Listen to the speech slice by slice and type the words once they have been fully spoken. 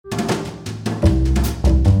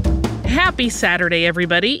Happy Saturday,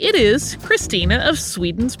 everybody. It is Christina of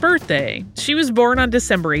Sweden's birthday. She was born on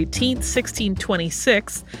December 18th,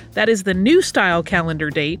 1626. That is the new style calendar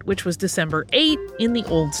date, which was December 8 in the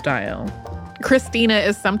old style. Christina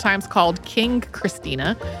is sometimes called King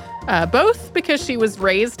Christina, both because she was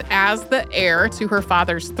raised as the heir to her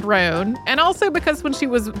father's throne, and also because when she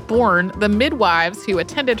was born, the midwives who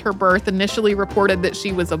attended her birth initially reported that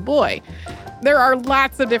she was a boy. There are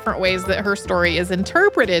lots of different ways that her story is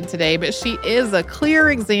interpreted today, but she is a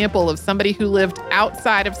clear example of somebody who lived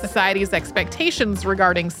outside of society's expectations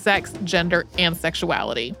regarding sex, gender, and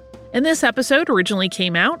sexuality. And this episode originally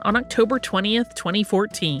came out on October 20th,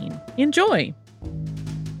 2014. Enjoy!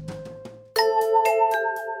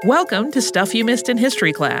 Welcome to Stuff You Missed in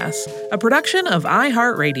History Class, a production of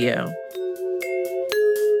iHeartRadio.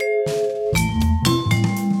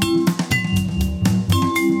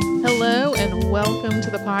 Hello and welcome to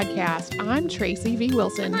the podcast. I'm Tracy V.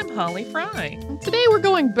 Wilson. And I'm Holly Fry. Today we're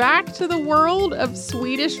going back to the world of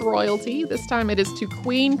Swedish royalty. This time it is to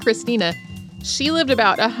Queen Christina. She lived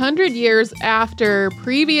about 100 years after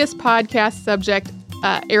previous podcast subject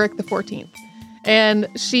Eric XIV. And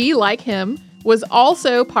she, like him, was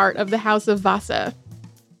also part of the House of Vasa.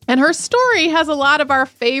 And her story has a lot of our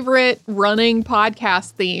favorite running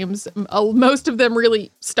podcast themes. Most of them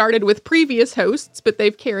really started with previous hosts, but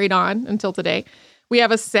they've carried on until today. We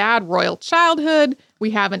have a sad royal childhood,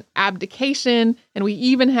 we have an abdication, and we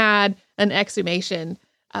even had an exhumation.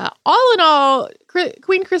 All in all,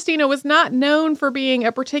 Queen Christina was not known for being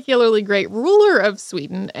a particularly great ruler of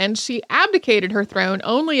Sweden, and she abdicated her throne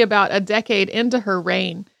only about a decade into her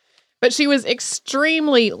reign. But she was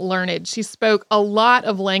extremely learned. She spoke a lot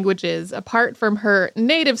of languages. Apart from her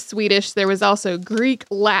native Swedish, there was also Greek,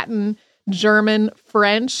 Latin, German,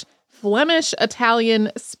 French, Flemish,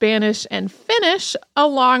 Italian, Spanish, and Finnish,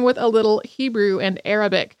 along with a little Hebrew and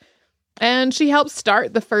Arabic. And she helped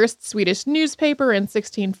start the first Swedish newspaper in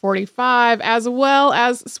 1645, as well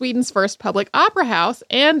as Sweden's first public opera house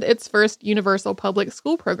and its first universal public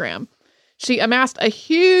school program. She amassed a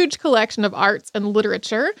huge collection of arts and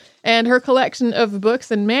literature, and her collection of books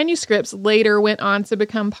and manuscripts later went on to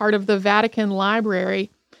become part of the Vatican Library.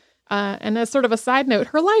 And as sort of a side note,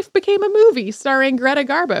 her life became a movie starring Greta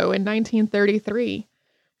Garbo in 1933.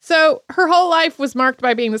 So her whole life was marked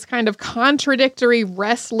by being this kind of contradictory,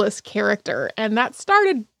 restless character, and that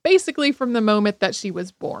started basically from the moment that she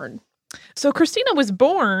was born. So Christina was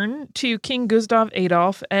born to King Gustav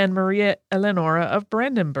Adolf and Maria Eleonora of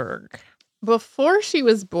Brandenburg. Before she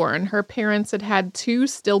was born, her parents had had two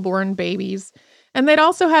stillborn babies, and they'd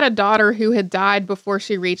also had a daughter who had died before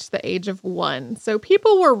she reached the age of 1. So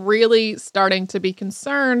people were really starting to be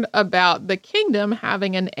concerned about the kingdom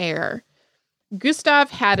having an heir. Gustav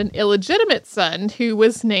had an illegitimate son who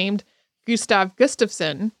was named Gustav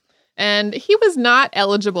Gustafsson, and he was not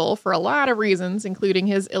eligible for a lot of reasons, including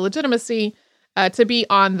his illegitimacy, to be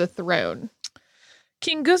on the throne.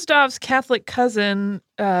 King Gustav's Catholic cousin,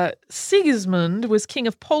 Sigismund, was king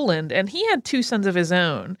of Poland, and he had two sons of his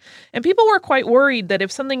own. And people were quite worried that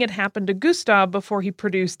if something had happened to Gustav before he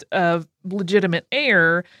produced a legitimate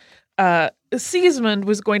heir, Sigismund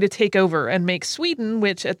was going to take over and make Sweden,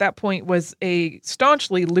 which at that point was a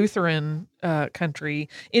staunchly Lutheran country,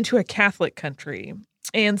 into a Catholic country.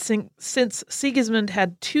 And since Sigismund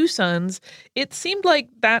had two sons, it seemed like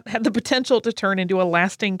that had the potential to turn into a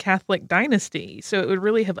lasting Catholic dynasty. So it would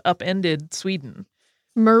really have upended Sweden.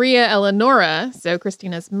 Maria Eleonora, so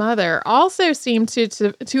Christina's mother, also seemed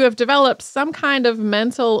to have developed some kind of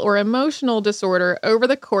mental or emotional disorder over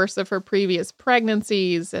the course of her previous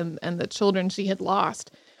pregnancies and the children she had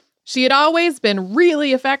lost. She had always been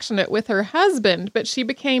really affectionate with her husband, but she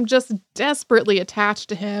became just desperately attached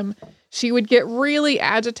to him. She would get really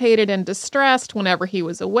agitated and distressed whenever he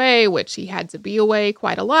was away, which he had to be away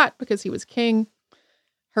quite a lot because he was king.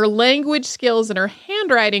 Her language skills and her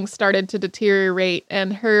handwriting started to deteriorate,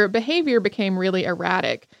 and her behavior became really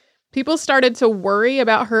erratic. People started to worry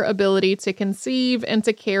about her ability to conceive and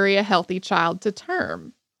to carry a healthy child to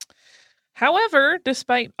term. However,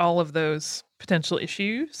 despite all of those potential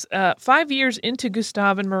issues, 5 years into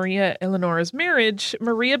Gustav and Maria Eleonora's marriage,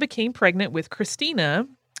 Maria became pregnant with Christina,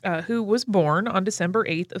 who was born on December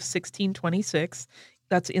 8th of 1626.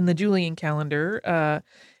 That's in the Julian calendar,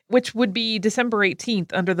 which would be December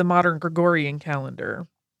 18th under the modern Gregorian calendar.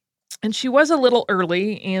 And she was a little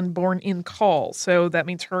early and born in caul, so that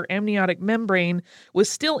means her amniotic membrane was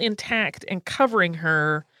still intact and covering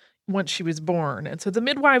her once she was born. And so the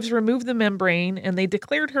midwives removed the membrane, and they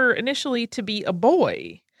declared her initially to be a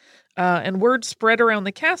boy. And word spread around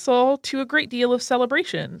the castle to a great deal of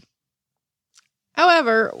celebration.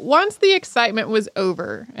 However, once the excitement was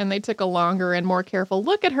over and they took a longer and more careful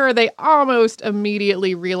look at her, they almost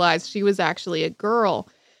immediately realized she was actually a girl.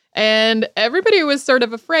 And everybody was sort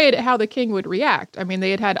of afraid at how the king would react. I mean,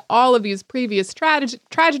 they had all of these previous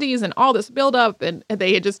tragedies and all this buildup, and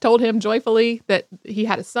they had just told him joyfully that he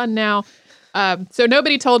had a son now. So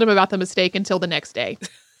nobody told him about the mistake until the next day.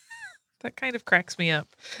 That kind of cracks me up.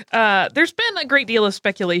 There's been a great deal of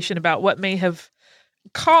speculation about what may have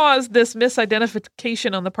caused this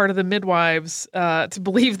misidentification on the part of the midwives to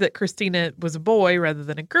believe that Christina was a boy rather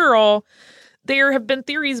than a girl. There have been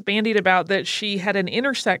theories bandied about that she had an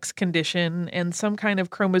intersex condition and some kind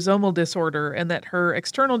of chromosomal disorder, and that her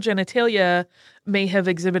external genitalia may have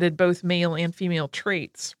exhibited both male and female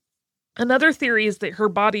traits. Another theory is that her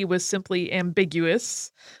body was simply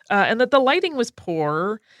ambiguous, and that the lighting was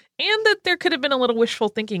poor, and that there could have been a little wishful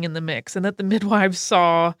thinking in the mix, and that the midwives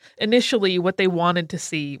saw initially what they wanted to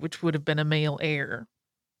see, which would have been a male heir.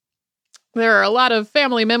 There are a lot of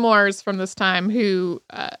family memoirs from this time who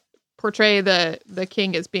portray the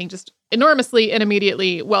king as being just enormously and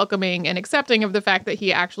immediately welcoming and accepting of the fact that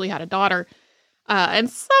he actually had a daughter. And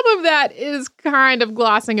some of that is kind of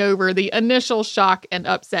glossing over the initial shock and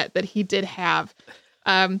upset that he did have.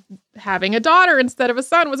 Having a daughter instead of a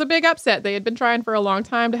son was a big upset. They had been trying for a long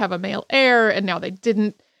time to have a male heir, and now they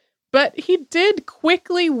didn't. But he did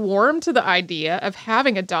quickly warm to the idea of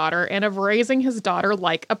having a daughter and of raising his daughter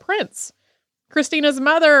like a prince. Christina's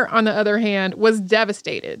mother, on the other hand, was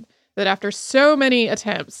devastated that after so many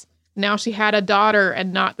attempts, now she had a daughter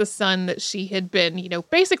and not the son that she had been,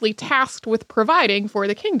 basically tasked with providing for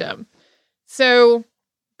the kingdom. So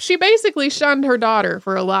she basically shunned her daughter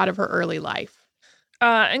for a lot of her early life.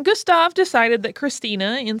 And Gustav decided that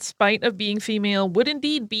Christina, in spite of being female, would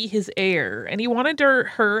indeed be his heir. And he wanted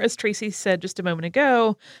her, as Tracy said just a moment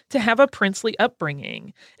ago, to have a princely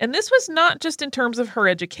upbringing. And this was not just in terms of her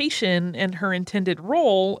education and her intended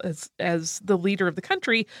role as the leader of the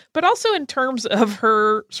country, but also in terms of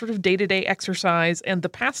her sort of day-to-day exercise and the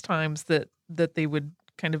pastimes that they would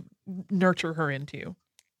kind of nurture her into.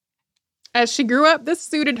 As she grew up, this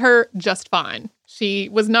suited her just fine. She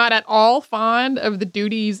was not at all fond of the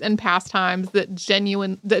duties and pastimes that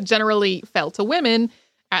generally fell to women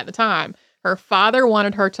at the time. Her father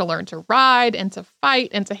wanted her to learn to ride and to fight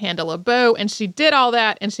and to handle a bow, and she did all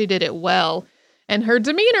that, and she did it well. And her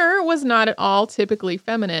demeanor was not at all typically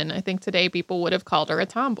feminine. I think today people would have called her a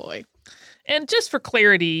tomboy. And just for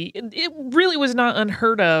clarity, it really was not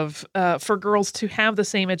unheard of for girls to have the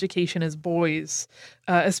same education as boys,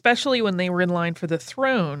 especially when they were in line for the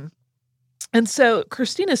throne. And so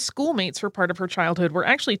Christina's schoolmates for part of her childhood were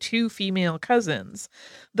actually two female cousins.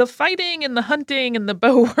 The fighting and the hunting and the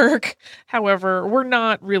bow work, however, were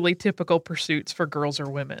not really typical pursuits for girls or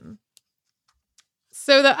women.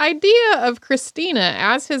 So the idea of Christina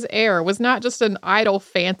as his heir was not just an idle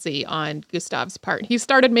fancy on Gustav's part. He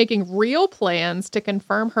started making real plans to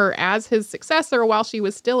confirm her as his successor while she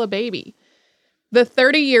was still a baby. The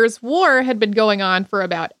 30 Years' War had been going on for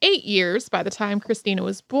about 8 years by the time Christina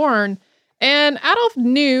was born, and Adolf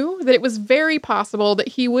knew that it was very possible that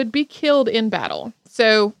he would be killed in battle.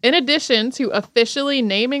 So in addition to officially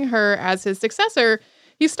naming her as his successor,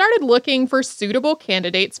 he started looking for suitable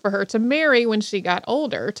candidates for her to marry when she got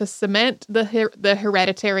older to cement the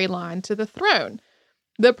hereditary line to the throne.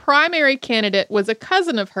 The primary candidate was a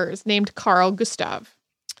cousin of hers named Carl Gustav.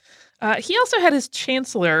 He also had his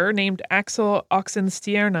chancellor named Axel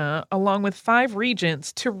Oxenstierna, along with 5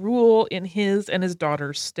 regents to rule in his and his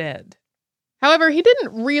daughter's stead. However, he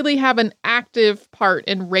didn't really have an active part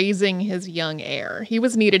in raising his young heir. He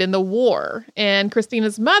was needed in the war, and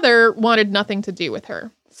Christina's mother wanted nothing to do with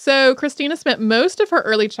her. So Christina spent most of her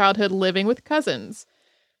early childhood living with cousins,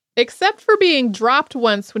 except for being dropped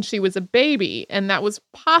once when she was a baby, and that was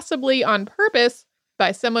possibly on purpose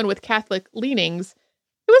by someone with Catholic leanings.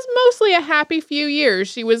 It was mostly a happy few years.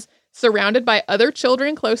 She was surrounded by other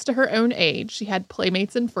children close to her own age. She had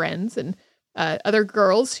playmates and friends, and other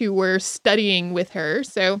girls who were studying with her.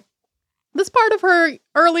 So this part of her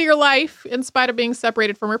earlier life, in spite of being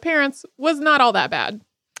separated from her parents, was not all that bad.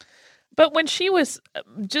 But when she was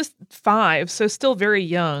just 5, so still very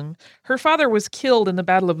young, her father was killed in the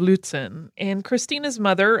Battle of Lutzen. And Christina's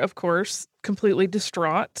mother, of course, completely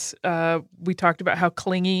distraught. We talked about how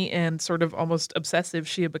clingy and sort of almost obsessive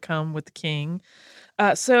she had become with the king.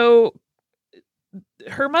 So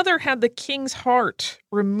her mother had the king's heart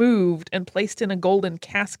removed and placed in a golden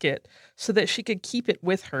casket so that she could keep it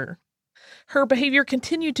with her. Her behavior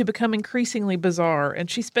continued to become increasingly bizarre,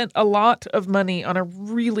 and she spent a lot of money on a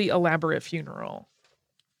really elaborate funeral.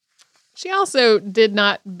 She also did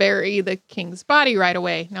not bury the king's body right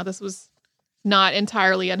away. Now, this was not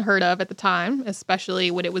entirely unheard of at the time,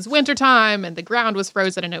 especially when it was wintertime and the ground was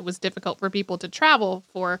frozen and it was difficult for people to travel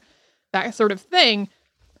for that sort of thing.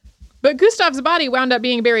 But Gustav's body wound up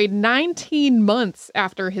being buried 19 months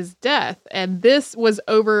after his death, and this was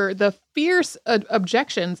over the fierce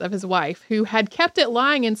objections of his wife, who had kept it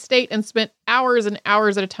lying in state and spent hours and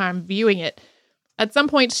hours at a time viewing it. At some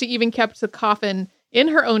point, she even kept the coffin in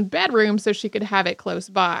her own bedroom so she could have it close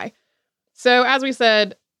by. So, as we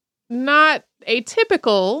said, not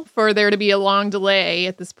atypical for there to be a long delay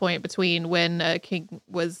at this point between when a king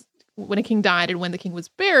died and when the king was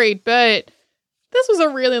buried, but this was a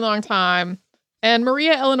really long time, and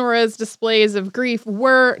Maria Eleonora's displays of grief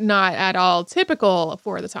were not at all typical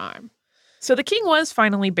for the time. So the king was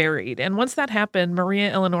finally buried, and once that happened,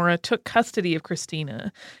 Maria Eleonora took custody of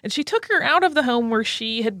Christina, and she took her out of the home where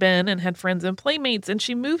she had been and had friends and playmates, and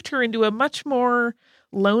she moved her into a much more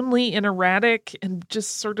lonely and erratic and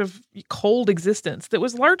just sort of cold existence that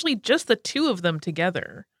was largely just the two of them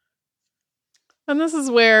together. And this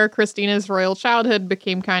is where Christina's royal childhood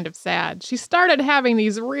became kind of sad. She started having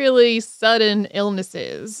these really sudden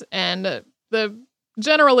illnesses, and the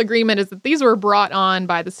general agreement is that these were brought on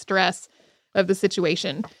by the stress of the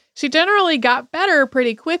situation. She generally got better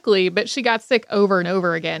pretty quickly, but she got sick over and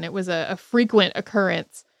over again. It was a frequent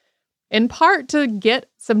occurrence. In part to get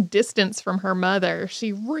some distance from her mother,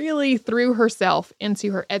 she really threw herself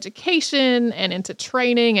into her education and into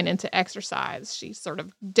training and into exercise. She sort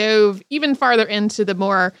of dove even farther into the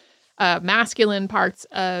more masculine parts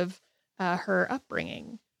of her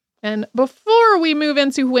upbringing. And before we move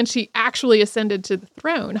into when she actually ascended to the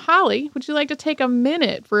throne, Holly, would you like to take a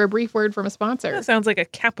minute for a brief word from a sponsor? That sounds like a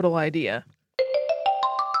capital idea.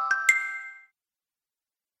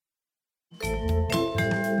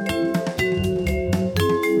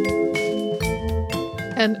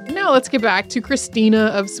 And now let's get back to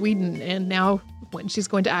Christina of Sweden, and now when she's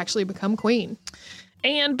going to actually become queen.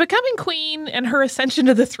 And becoming queen and her ascension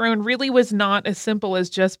to the throne really was not as simple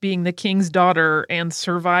as just being the king's daughter and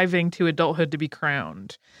surviving to adulthood to be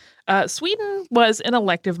crowned. Sweden was an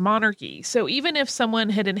elective monarchy, so even if someone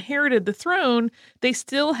had inherited the throne, they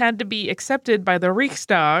still had to be accepted by the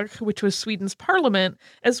Riksdag, which was Sweden's parliament,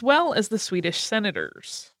 as well as the Swedish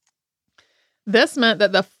senators. This meant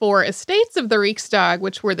that the four estates of the Riksdag,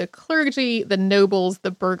 which were the clergy, the nobles,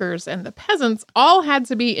 the burghers, and the peasants, all had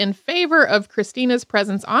to be in favor of Christina's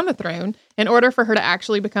presence on the throne in order for her to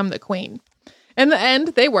actually become the queen. In the end,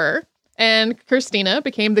 they were, and Christina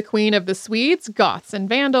became the queen of the Swedes, Goths, and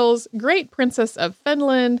Vandals, Great Princess of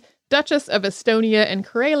Finland, Duchess of Estonia and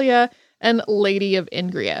Karelia, and Lady of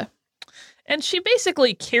Ingria. And she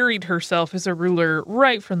basically carried herself as a ruler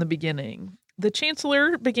right from the beginning. The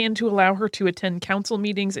chancellor began to allow her to attend council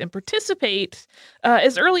meetings and participate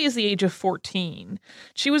as early as the age of 14.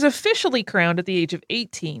 She was officially crowned at the age of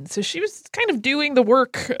 18, so she was kind of doing the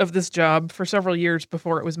work of this job for several years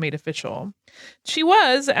before it was made official. She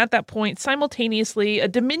was, at that point, simultaneously a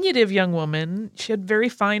diminutive young woman. She had very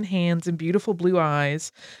fine hands and beautiful blue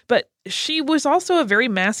eyes, but she was also a very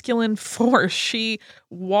masculine force. She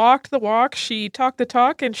walked the walk, she talked the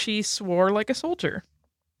talk, and she swore like a soldier.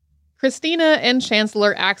 Christina and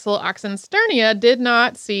Chancellor Axel Oxenstierna did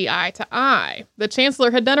not see eye to eye. The Chancellor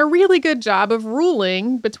had done a really good job of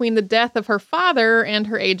ruling between the death of her father and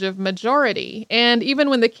her age of majority. And even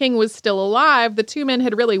when the king was still alive, the two men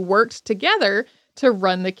had really worked together to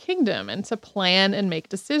run the kingdom and to plan and make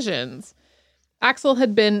decisions. Axel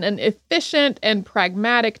had been an efficient and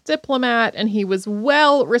pragmatic diplomat, and he was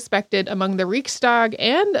well respected among the Riksdag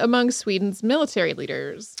and among Sweden's military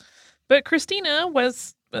leaders. But Christina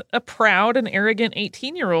was a proud and arrogant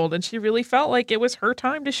 18-year-old, and she really felt like it was her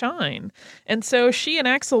time to shine. And so she and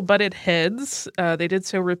Axel butted heads. They did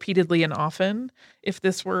so repeatedly and often. If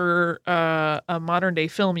this were a modern-day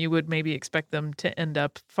film, you would maybe expect them to end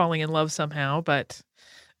up falling in love somehow, but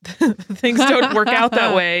things don't work out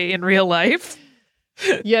that way in real life.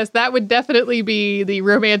 Yes, that would definitely be the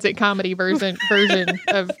romantic comedy version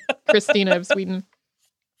of Christina of Sweden.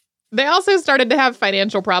 They also started to have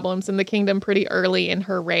financial problems in the kingdom pretty early in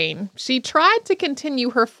her reign. She tried to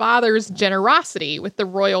continue her father's generosity with the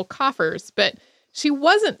royal coffers, but she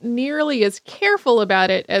wasn't nearly as careful about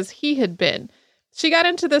it as he had been. She got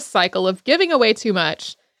into this cycle of giving away too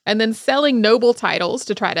much and then selling noble titles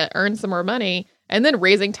to try to earn some more money and then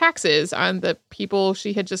raising taxes on the people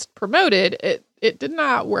she had just promoted. It did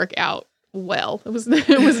not work out well. It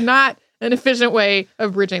was not an efficient way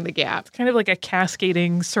of bridging the gap. Kind of like a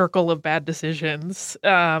cascading circle of bad decisions.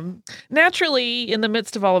 Naturally, in the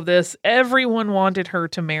midst of all of this, everyone wanted her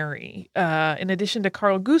to marry. In addition to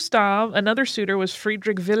Carl Gustav, another suitor was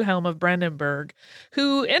Friedrich Wilhelm of Brandenburg,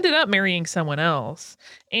 who ended up marrying someone else.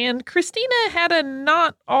 And Christina had a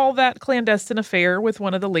not all that clandestine affair with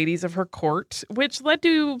one of the ladies of her court, which led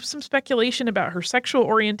to some speculation about her sexual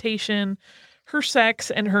orientation, her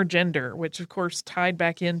sex, and her gender, which of course tied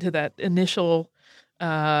back into that initial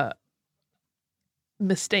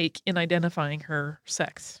mistake in identifying her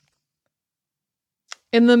sex.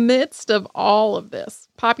 In the midst of all of this,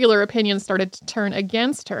 popular opinion started to turn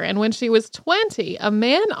against her, and when she was 20, a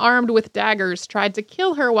man armed with daggers tried to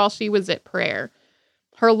kill her while she was at prayer.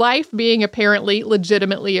 Her life being apparently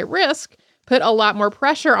legitimately at risk put a lot more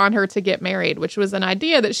pressure on her to get married, which was an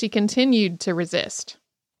idea that she continued to resist.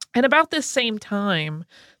 And about this same time,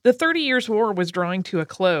 the 30 Years' War was drawing to a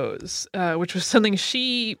close, which was something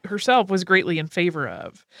she herself was greatly in favor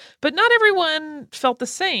of. But not everyone felt the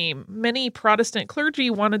same. Many Protestant clergy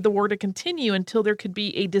wanted the war to continue until there could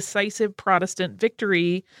be a decisive Protestant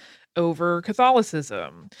victory over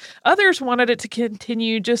Catholicism. Others wanted it to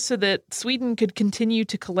continue just so that Sweden could continue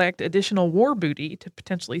to collect additional war booty to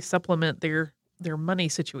potentially supplement their money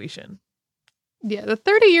situation. Yeah, the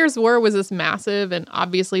 30 Years' War was this massive and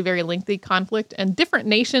obviously very lengthy conflict, and different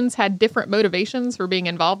nations had different motivations for being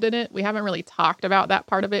involved in it. We haven't really talked about that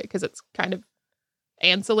part of it because it's kind of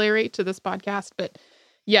ancillary to this podcast. But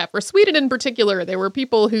yeah, for Sweden in particular, there were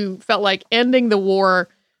people who felt like ending the war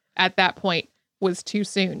at that point was too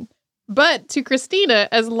soon. But to Christina,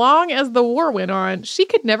 as long as the war went on, she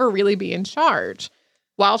could never really be in charge.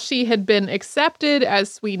 While she had been accepted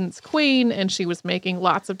as Sweden's queen and she was making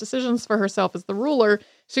lots of decisions for herself as the ruler,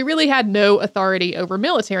 she really had no authority over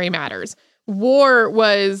military matters. War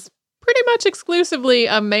was pretty much exclusively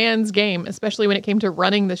a man's game, especially when it came to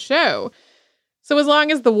running the show. So as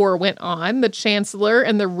long as the war went on, the chancellor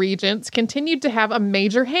and the regents continued to have a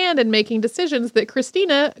major hand in making decisions that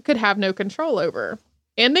Christina could have no control over.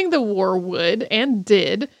 Ending the war would, and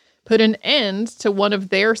did, put an end to one of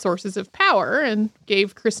their sources of power and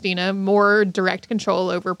gave Christina more direct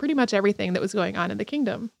control over pretty much everything that was going on in the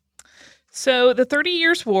kingdom. So the 30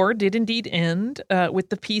 Years' War did indeed end with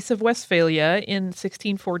the Peace of Westphalia in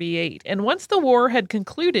 1648. And once the war had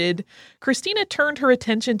concluded, Christina turned her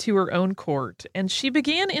attention to her own court, and she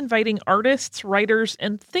began inviting artists, writers,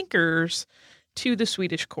 and thinkers to the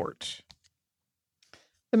Swedish court.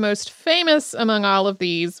 The most famous among all of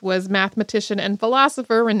these was mathematician and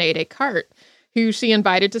philosopher René Descartes, who she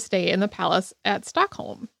invited to stay in the palace at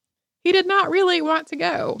Stockholm. He did not really want to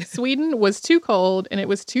go. Sweden was too cold and it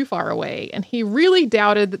was too far away, and he really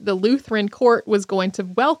doubted that the Lutheran court was going to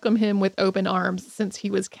welcome him with open arms since he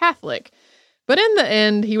was Catholic. But in the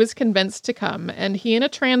end, he was convinced to come, and he and a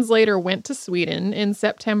translator went to Sweden in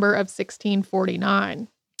September of 1649.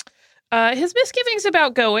 His misgivings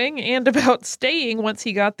about going and about staying once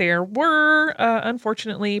he got there were,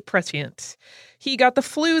 unfortunately, prescient. He got the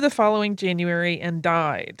flu the following January and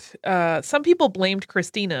died. Some people blamed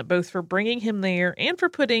Christina, both for bringing him there and for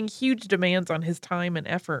putting huge demands on his time and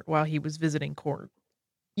effort while he was visiting court.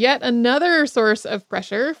 Yet another source of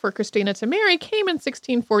pressure for Christina to marry came in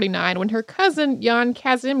 1649 when her cousin Jan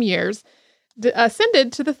Kazimierz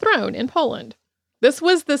ascended to the throne in Poland. This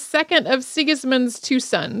was the second of Sigismund's two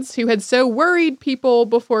sons, who had so worried people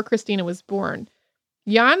before Christina was born.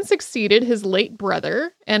 Jan succeeded his late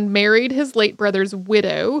brother and married his late brother's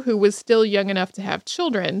widow, who was still young enough to have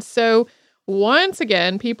children. So once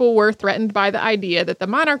again, people were threatened by the idea that the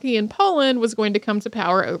monarchy in Poland was going to come to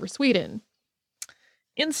power over Sweden.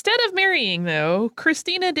 Instead of marrying, though,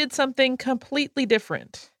 Christina did something completely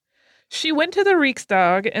different. She went to the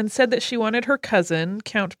Riksdag and said that she wanted her cousin,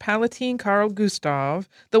 Count Palatine Carl Gustav,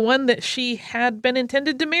 the one that she had been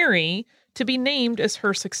intended to marry, to be named as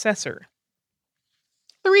her successor.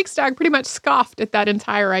 The Riksdag pretty much scoffed at that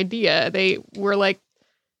entire idea. They were like,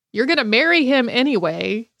 you're going to marry him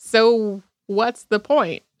anyway, so what's the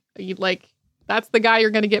point? That's the guy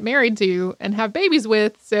you're going to get married to and have babies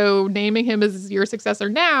with, so naming him as your successor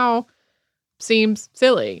now seems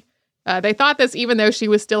silly. They thought this even though she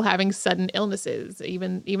was still having sudden illnesses.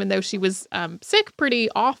 Even though she was sick pretty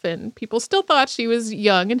often, people still thought she was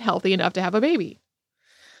young and healthy enough to have a baby.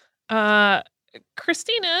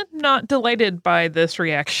 Christina, not delighted by this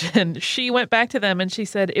reaction, she went back to them and she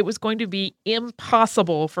said it was going to be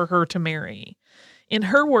impossible for her to marry. In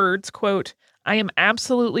her words, quote, "I am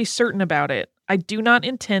absolutely certain about it. I do not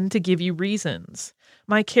intend to give you reasons.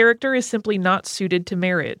 My character is simply not suited to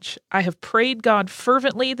marriage. I have prayed God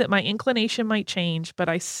fervently that my inclination might change, but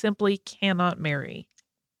I simply cannot marry."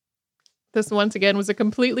 This, once again, was a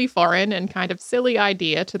completely foreign and kind of silly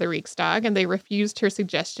idea to the Riksdag, and they refused her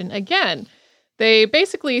suggestion again. They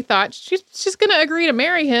basically thought she's going to agree to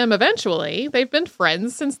marry him eventually. They've been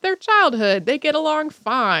friends since their childhood. They get along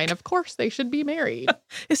fine. Of course, they should be married.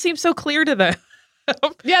 It seems so clear to them.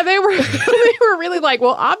 Yeah, they were really like,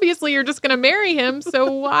 well, obviously you're just going to marry him, so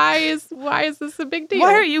why is this a big deal?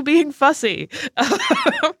 Why are you being fussy?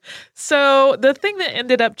 So the thing that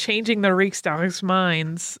ended up changing the Riksdag's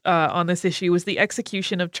minds on this issue was the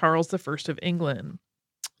execution of Charles I of England.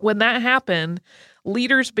 When that happened,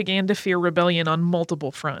 leaders began to fear rebellion on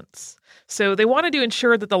multiple fronts. So they wanted to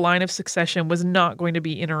ensure that the line of succession was not going to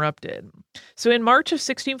be interrupted. So in March of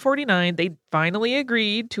 1649, they finally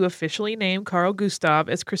agreed to officially name Carl Gustav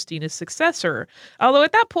as Christina's successor. Although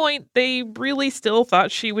at that point, they really still thought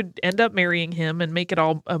she would end up marrying him and make it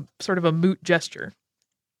all a sort of a moot gesture.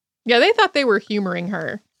 Yeah, they thought they were humoring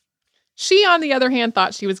her. She, on the other hand,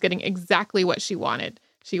 thought she was getting exactly what she wanted.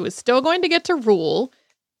 She was still going to get to rule,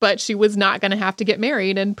 but she was not going to have to get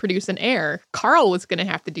married and produce an heir. Carl was going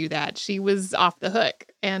to have to do that. She was off the hook.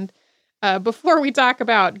 And before we talk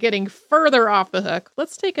about getting further off the hook,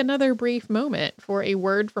 let's take another brief moment for a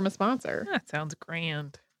word from a sponsor. That sounds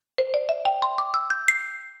grand.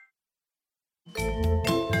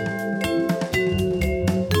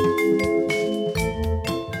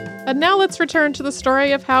 And now let's return to the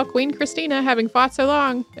story of how Queen Christina, having fought so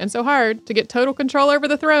long and so hard to get total control over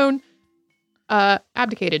the throne,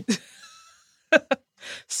 abdicated.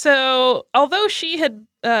 So, although she had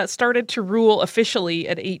started to rule officially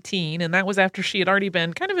at 18, and that was after she had already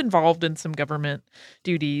been kind of involved in some government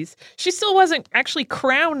duties, she still wasn't actually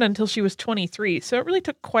crowned until she was 23. So it really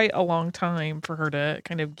took quite a long time for her to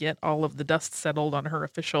kind of get all of the dust settled on her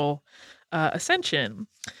official ascension.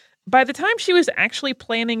 By the time she was actually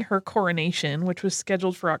planning her coronation, which was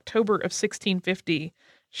scheduled for October of 1650,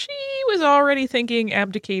 she was already thinking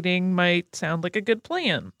abdicating might sound like a good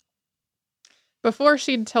plan. Before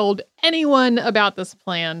she'd told anyone about this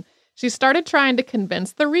plan, she started trying to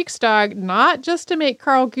convince the Riksdag not just to make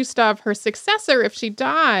Carl Gustav her successor if she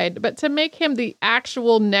died, but to make him the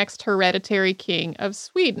actual next hereditary king of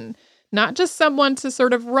Sweden. Not just someone to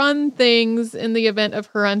sort of run things in the event of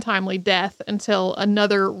her untimely death until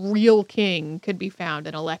another real king could be found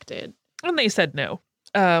and elected. And they said no.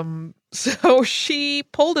 So she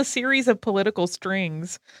pulled a series of political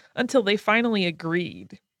strings until they finally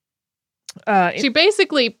agreed. She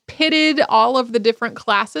basically pitted all of the different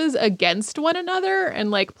classes against one another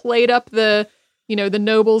and like played up the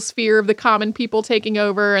nobles' fear of the common people taking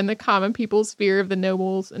over and the common people's fear of the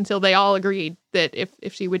nobles until they all agreed that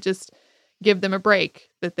if she would just give them a break,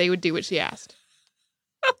 that they would do what she asked.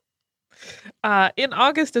 In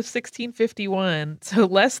August of 1651, so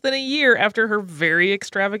less than a year after her very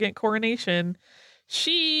extravagant coronation,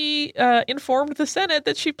 she informed the Senate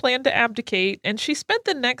that she planned to abdicate, and she spent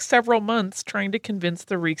the next several months trying to convince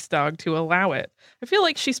the Riksdag to allow it. I feel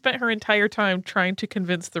like she spent her entire time trying to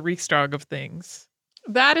convince the Riksdag of things.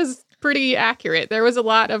 That is pretty accurate. There was a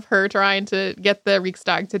lot of her trying to get the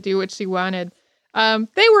Riksdag to do what she wanted.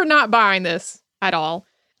 They were not buying this at all.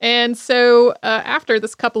 And so after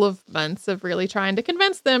this couple of months of really trying to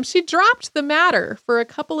convince them, she dropped the matter for a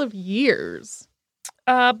couple of years.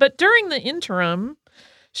 But during the interim,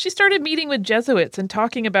 she started meeting with Jesuits and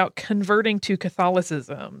talking about converting to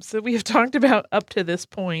Catholicism. So we have talked about up to this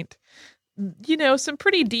point, some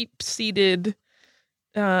pretty deep-seated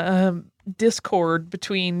discord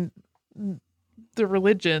between the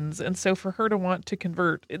religions. And so for her to want to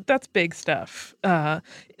convert, that's big stuff.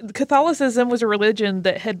 Catholicism was a religion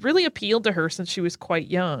that had really appealed to her since she was quite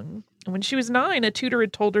young. And when she was 9, a tutor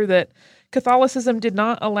had told her that Catholicism did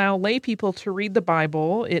not allow lay people to read the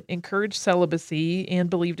Bible. It encouraged celibacy and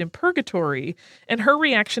believed in purgatory. And her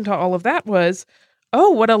reaction to all of that was, oh,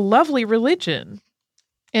 what a lovely religion.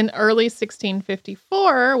 In early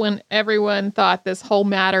 1654, when everyone thought this whole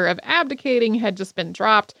matter of abdicating had just been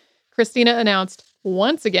dropped, Christina announced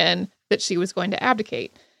once again that she was going to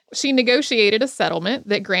abdicate. She negotiated a settlement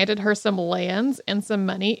that granted her some lands and some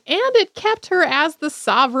money, and it kept her as the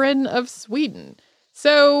sovereign of Sweden.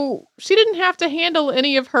 So she didn't have to handle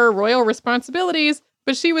any of her royal responsibilities,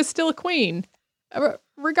 but she was still a queen.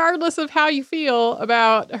 Regardless of how you feel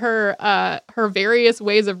about her various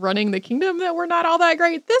ways of running the kingdom that were not all that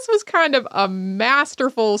great, this was kind of a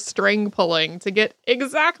masterful string pulling to get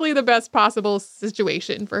exactly the best possible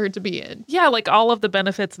situation for her to be in. Yeah, like all of the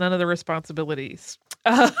benefits, none of the responsibilities.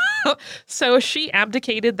 So she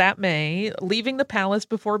abdicated that May, leaving the palace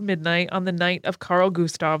before midnight on the night of Carl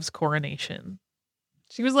Gustav's coronation.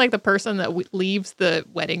 She was like the person that leaves the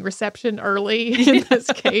wedding reception early in this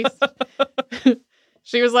case.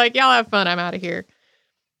 She was like, y'all have fun. I'm out of here.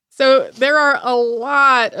 So there are a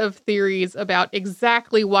lot of theories about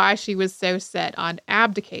exactly why she was so set on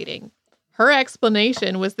abdicating. Her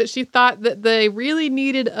explanation was that she thought that they really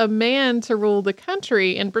needed a man to rule the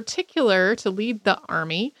country, in particular to lead the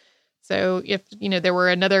army. So if, there were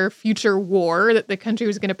another future war that the country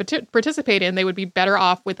was going to participate in, they would be better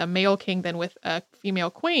off with a male king than with a female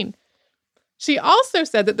queen. She also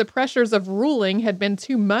said that the pressures of ruling had been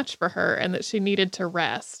too much for her and that she needed to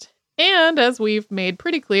rest. And as we've made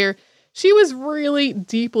pretty clear, she was really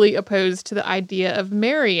deeply opposed to the idea of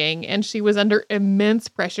marrying, and she was under immense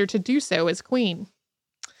pressure to do so as queen.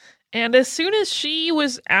 And as soon as she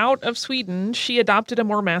was out of Sweden, she adopted a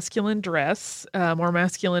more masculine dress, more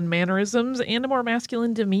masculine mannerisms, and a more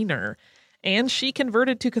masculine demeanor. And she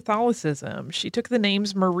converted to Catholicism. She took the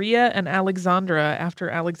names Maria and Alexandra after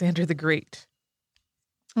Alexander the Great.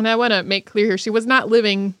 And I want to make clear here, she was not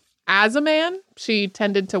living as a man. She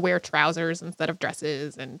tended to wear trousers instead of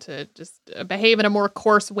dresses and to just behave in a more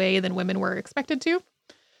coarse way than women were expected to.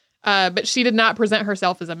 But she did not present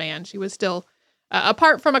herself as a man. She was still,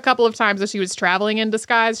 apart from a couple of times that she was traveling in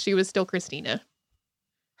disguise, she was still Christina.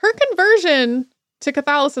 Her conversion to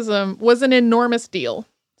Catholicism was an enormous deal.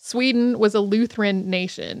 Sweden was a Lutheran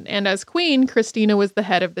nation, and as queen, Christina was the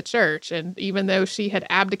head of the church. And even though she had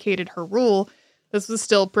abdicated her rule, this was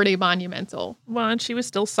still pretty monumental. Well, and she was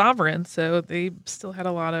still sovereign, so they still had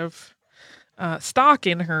a lot of stock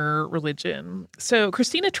in her religion. So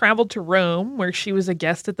Christina traveled to Rome, where she was a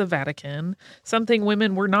guest at the Vatican, something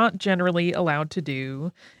women were not generally allowed to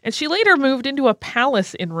do. And she later moved into a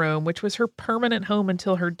palace in Rome, which was her permanent home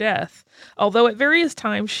until her death. Although at various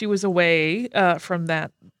times she was away from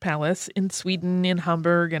that palace in Sweden, in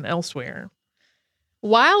Hamburg, and elsewhere.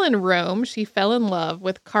 While in Rome, she fell in love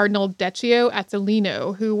with Cardinal Deccio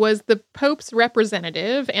Azzolino, who was the Pope's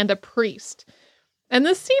representative and a priest. And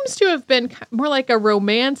this seems to have been more like a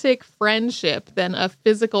romantic friendship than a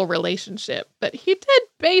physical relationship. But he did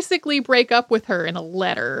basically break up with her in a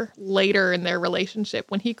letter later in their relationship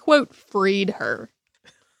when he, quote, freed her.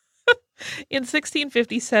 In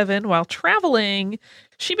 1657, while traveling,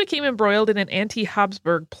 she became embroiled in an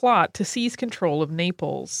anti-Habsburg plot to seize control of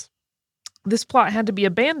Naples. This plot had to be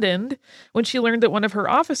abandoned when she learned that one of her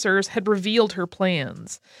officers had revealed her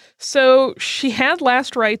plans. So she had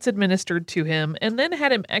last rites administered to him and then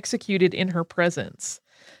had him executed in her presence.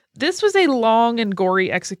 This was a long and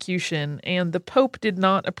gory execution, and the Pope did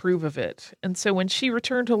not approve of it. And so when she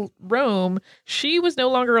returned to Rome, she was no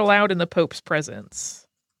longer allowed in the Pope's presence.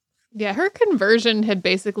 Yeah, her conversion had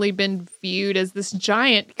basically been viewed as this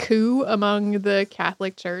giant coup among the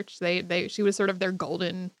Catholic Church. She was sort of their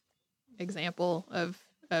golden example of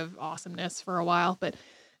awesomeness for a while, but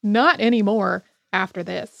not anymore after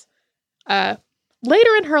this.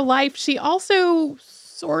 Later in her life, she also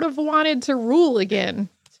sort of wanted to rule again.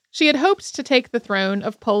 She had hoped to take the throne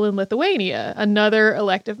of Poland-Lithuania, another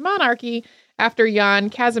elective monarchy, after Jan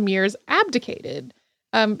Kazimierz abdicated.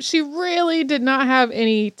 She really did not have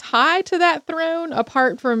any tie to that throne,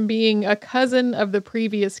 apart from being a cousin of the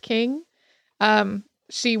previous king.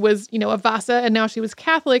 She was, a Vasa, and now she was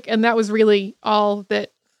Catholic, and that was really all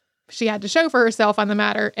that she had to show for herself on the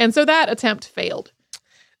matter. And so that attempt failed.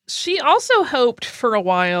 She also hoped for a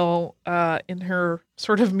while, in her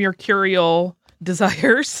sort of mercurial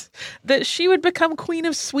desires, that she would become Queen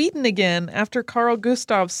of Sweden again after Carl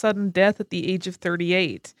Gustaf's sudden death at the age of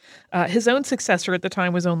 38. His own successor at the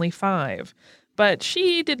time was only 5. But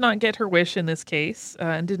she did not get her wish in this case,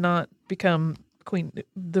 and did not become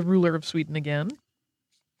the ruler of Sweden again.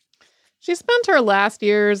 She spent her last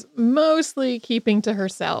years mostly keeping to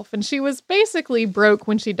herself, and she was basically broke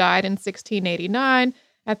when she died in 1689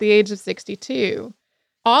 at the age of 62.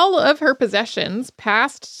 All of her possessions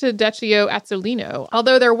passed to Deccio Azzolino,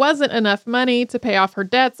 although there wasn't enough money to pay off her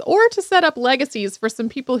debts or to set up legacies for some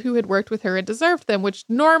people who had worked with her and deserved them, which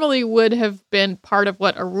normally would have been part of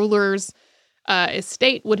what a ruler's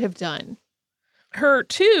estate would have done. Her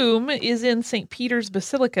tomb is in St. Peter's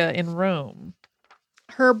Basilica in Rome.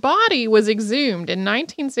 Her body was exhumed in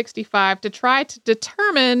 1965 to try to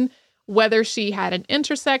determine whether she had an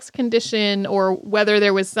intersex condition or whether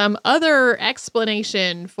there was some other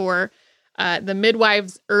explanation for the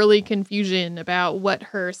midwife's early confusion about what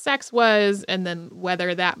her sex was, and then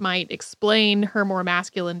whether that might explain her more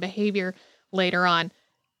masculine behavior later on.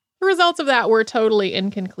 The results of that were totally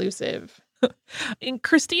inconclusive. In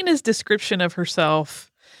Christina's description of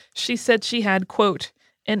herself, she said she had, quote,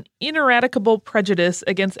 an ineradicable prejudice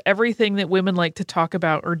against everything that women like to talk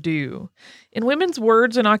about or do. In women's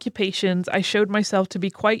words and occupations, I showed myself to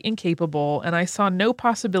be quite incapable, and I saw no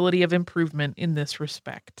possibility of improvement in this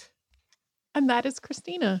respect. And that is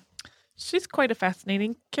Christina. She's quite a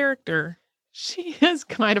fascinating character. She is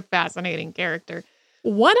quite a fascinating character.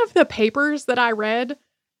 One of the papers that I read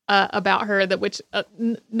about her, which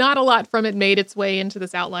not a lot from it made its way into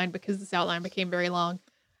this outline because this outline became very long,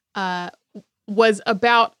 was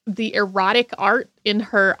about the erotic art in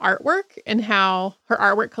her artwork and how her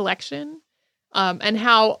artwork collection, and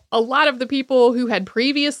how a lot of the people who had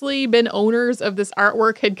previously been owners of this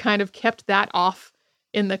artwork had kind of kept that off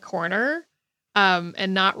in the corner,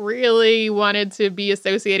 and not really wanted to be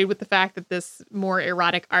associated with the fact that this more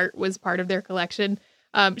erotic art was part of their collection.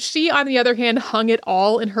 She, on the other hand, hung it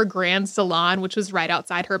all in her grand salon, which was right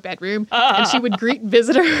outside her bedroom. And she would greet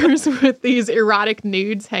visitors with these erotic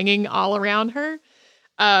nudes hanging all around her.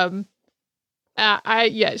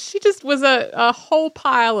 She just was a whole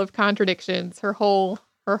pile of contradictions her whole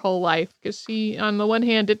life, because she, on the one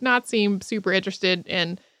hand, did not seem super interested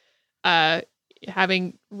in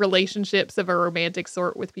having relationships of a romantic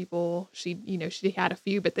sort with people. She had a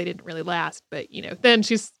few, but they didn't really last. But, then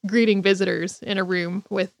she's greeting visitors in a room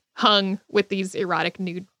hung with these erotic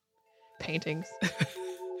nude paintings.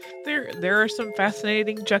 There are some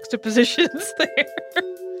fascinating juxtapositions there.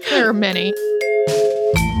 There are many.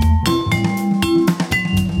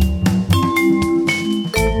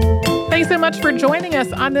 Thanks so much for joining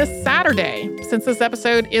us on this Saturday. Since this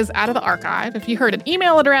episode is out of the archive, if you heard an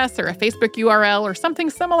email address or a Facebook URL or something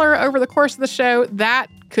similar over the course of the show, that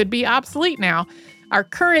could be obsolete now. Our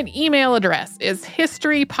current email address is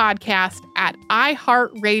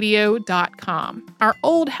historypodcast@iheartradio.com. Our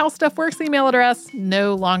old How Stuff Works email address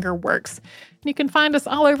no longer works. You can find us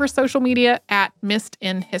all over social media at Missed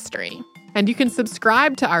in History. And you can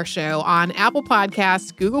subscribe to our show on Apple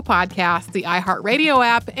Podcasts, Google Podcasts, the iHeartRadio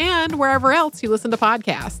app, and wherever else you listen to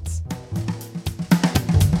podcasts.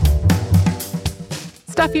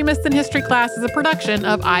 Stuff You Missed in History Class is a production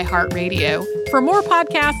of iHeartRadio. For more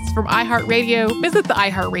podcasts from iHeartRadio, visit the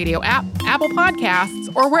iHeartRadio app, Apple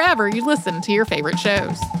Podcasts, or wherever you listen to your favorite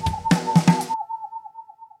shows.